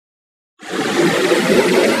What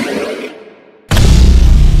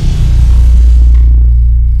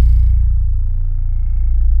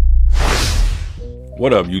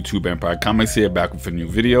up, YouTube Empire? Comics here, back with a new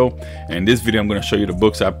video. And in this video, I'm going to show you the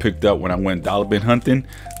books I picked up when I went dollar bin hunting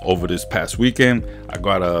over this past weekend. I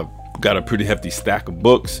got a pretty hefty stack of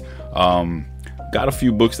books. Got a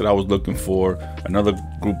few books that I was looking for, another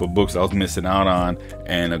group of books I was missing out on,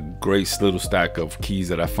 and a great little stack of keys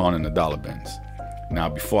that I found in the dollar bins. Now,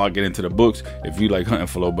 before I get into the books, if you like hunting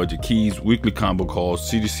for low budget keys, weekly combo calls,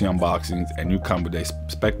 CGC unboxings, and new combo day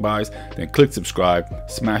spec buys, then click subscribe,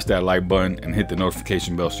 smash that like button, and hit the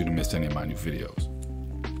notification bell so you don't miss any of my new videos.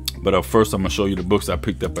 But first, I'm gonna show you the books I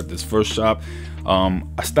picked up at this first shop.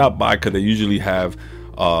 I stopped by because they usually have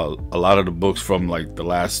a lot of the books from like the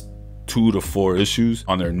last 2 to 4 issues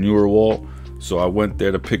on their newer wall. So I went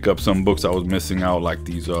there to pick up some books I was missing out, like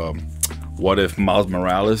these What If Miles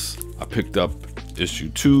Morales. I picked up issue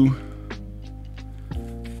 2.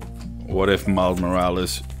 What If Miles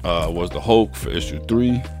Morales was the Hulk for issue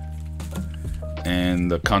 3,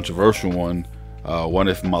 and the controversial one, What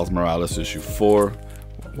If Miles Morales issue 4.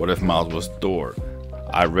 What If Miles was Thor.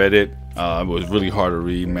 I read it. It was really hard to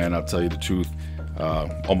read, man, I'll tell you the truth.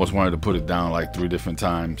 Almost wanted to put it down like 3 different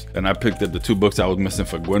times. And I picked up the 2 books I was missing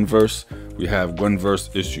for Gwenverse. We have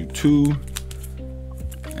Gwenverse issue 2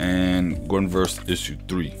 and Gwenverse issue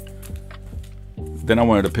 3. Then I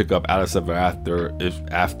wanted to pick up Alice Ever After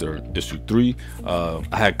issue 3. I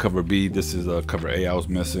had cover B. This is cover A I was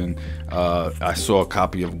missing. I saw a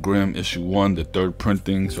copy of Grimm issue 1, the 3rd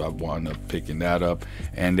printing, so I wound up picking that up.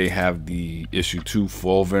 And they have the issue 2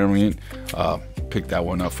 fall variant. Picked that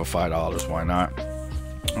one up for $5. Why not?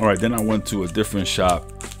 All right, then I went to a different shop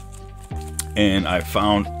and I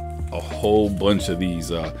found a whole bunch of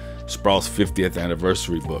these Sprout's 50th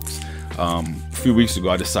anniversary books. A few weeks ago,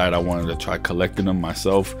 I decided I wanted to try collecting them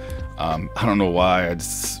myself. I don't know why. I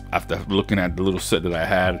just, after looking at the little set that I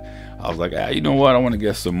had, I was like, you know what? I want to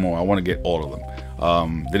get some more. I want to get all of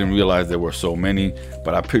them. Didn't realize there were so many,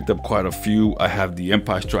 but I picked up quite a few. I have the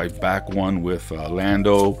Empire Strikes Back one with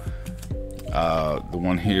Lando. The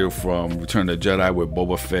one here from Return of the Jedi with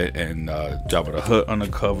Boba Fett and Jabba the Hutt on the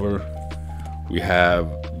cover. We have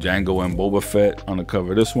Jango and Boba Fett on the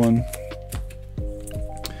cover of this one.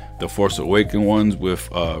 The Force Awakens ones with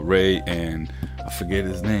Rey and I forget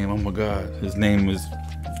his name. Oh my God, his name is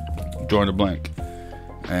drawing a blank.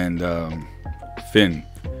 And Finn.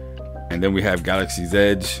 And then we have Galaxy's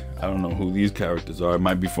Edge. I don't know who these characters are. It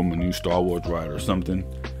might be from a new Star Wars ride or something.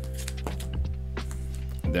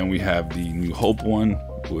 And then we have the New Hope one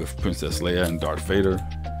with Princess Leia and Darth Vader.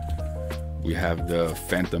 We have the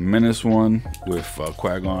Phantom Menace one with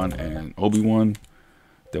Qui-Gon and Obi-Wan.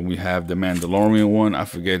 Then we have the Mandalorian one. I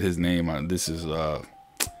forget his name. This is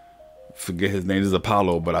forget his name. This is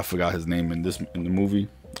Apollo, but I forgot his name in the movie,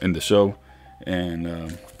 in the show. And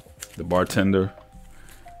the bartender.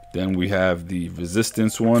 Then we have the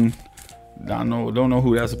Resistance one. Don't know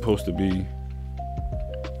who that's supposed to be,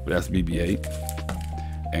 but that's BB-8.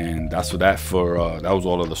 And that's that was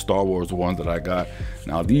all of the Star Wars ones that I got.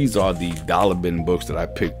 Now these are the dollar bin books that I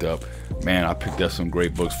picked up. Man, I picked up some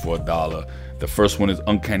great books for $1. The first one is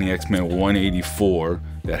Uncanny X-Men 184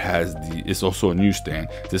 that has it's also a newsstand.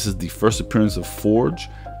 This is the first appearance of Forge.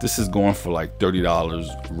 This is going for like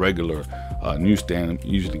 $30 regular newsstand.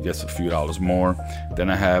 Usually gets a few dollars more. Then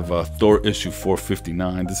I have Thor issue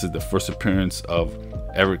 459. This is the first appearance of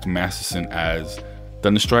Eric Masterson as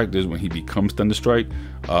Thunderstrike. This is when he becomes Thunderstrike.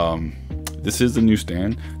 This is the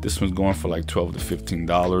newsstand. This one's going for like $12 to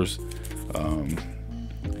 $15.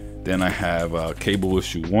 Then I have Cable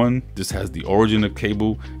issue 1. This has the origin of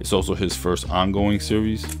Cable. It's also his first ongoing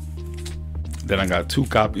series. Then I got 2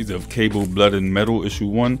 copies of Cable Blood and Metal issue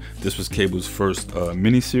 1. This was Cable's first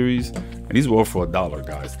mini-series, and these were all for $1,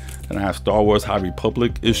 guys. Then I have Star Wars High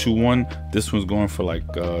Republic issue 1. This one's going for like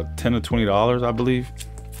 $10 to $20, I believe.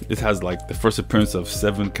 It has like the first appearance of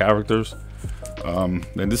 7 characters.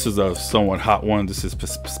 Then this is a somewhat hot one. This is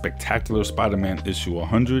Spectacular Spider-Man issue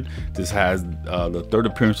 100. This has the 3rd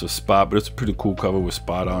appearance of Spot, but it's a pretty cool cover with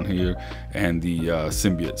Spot on here and the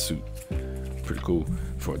symbiote suit. Pretty cool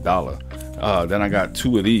for $1. Then I got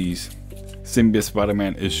 2 of these. Symbiote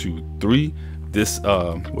Spider-Man issue 3. This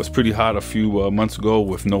was pretty hot a few months ago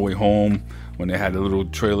with No Way Home, when they had a little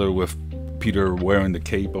trailer with Peter wearing the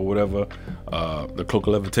cape or whatever, the cloak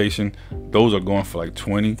of levitation. Those are going for like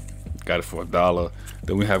 $20. Got it for $1.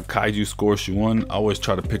 Then we have Kaiju Score issue 1. I always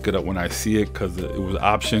try to pick it up when I see it because it was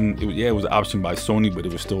option. It was an option by Sony, but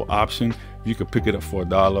it was still option. If you could pick it up for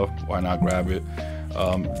 $1, why not grab it?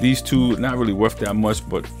 These 2 not really worth that much,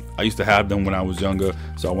 but I used to have them when I was younger,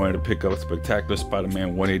 so I wanted to pick up Spectacular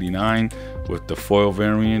Spider-Man 189 with the foil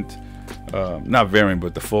variant. Not variant,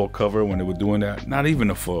 but the foil cover when they were doing that. Not even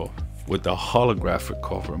the foil, with the holographic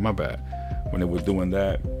cover, my bad. When they were doing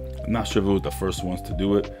that, I'm not sure if it was the first ones to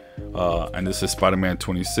do it. And this is Spider-Man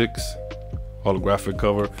 26 holographic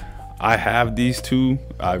cover. I have these two.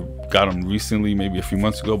 I got them recently, maybe a few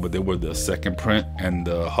months ago, but they were the second print and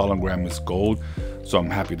the hologram is gold. So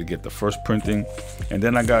I'm happy to get the first printing. And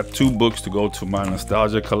then I got 2 books to go to my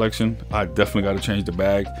nostalgia collection. I definitely got to change the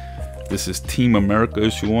bag. This is Team America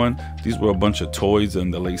issue 1. These were a bunch of toys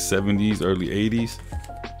in the late 70s, early 80s.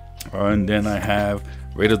 And then I have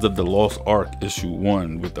Raiders of the Lost Ark issue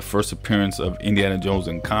 1 with the first appearance of Indiana Jones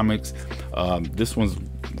in comics. This one's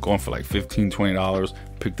going for like $15–20.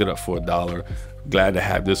 Picked it up for $1. Glad to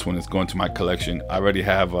have this one. It's going to my collection. I already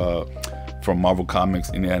have from Marvel Comics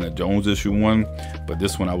Indiana Jones issue 1, but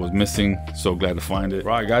this one I was missing, so glad to find it.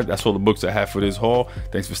 All right guys, that's all the books I have for this haul.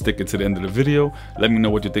 Thanks for sticking to the end of the video. Let me know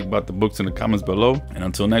what you think about the books in the comments below, and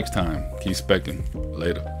until next time, keep specking.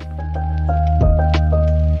 Later.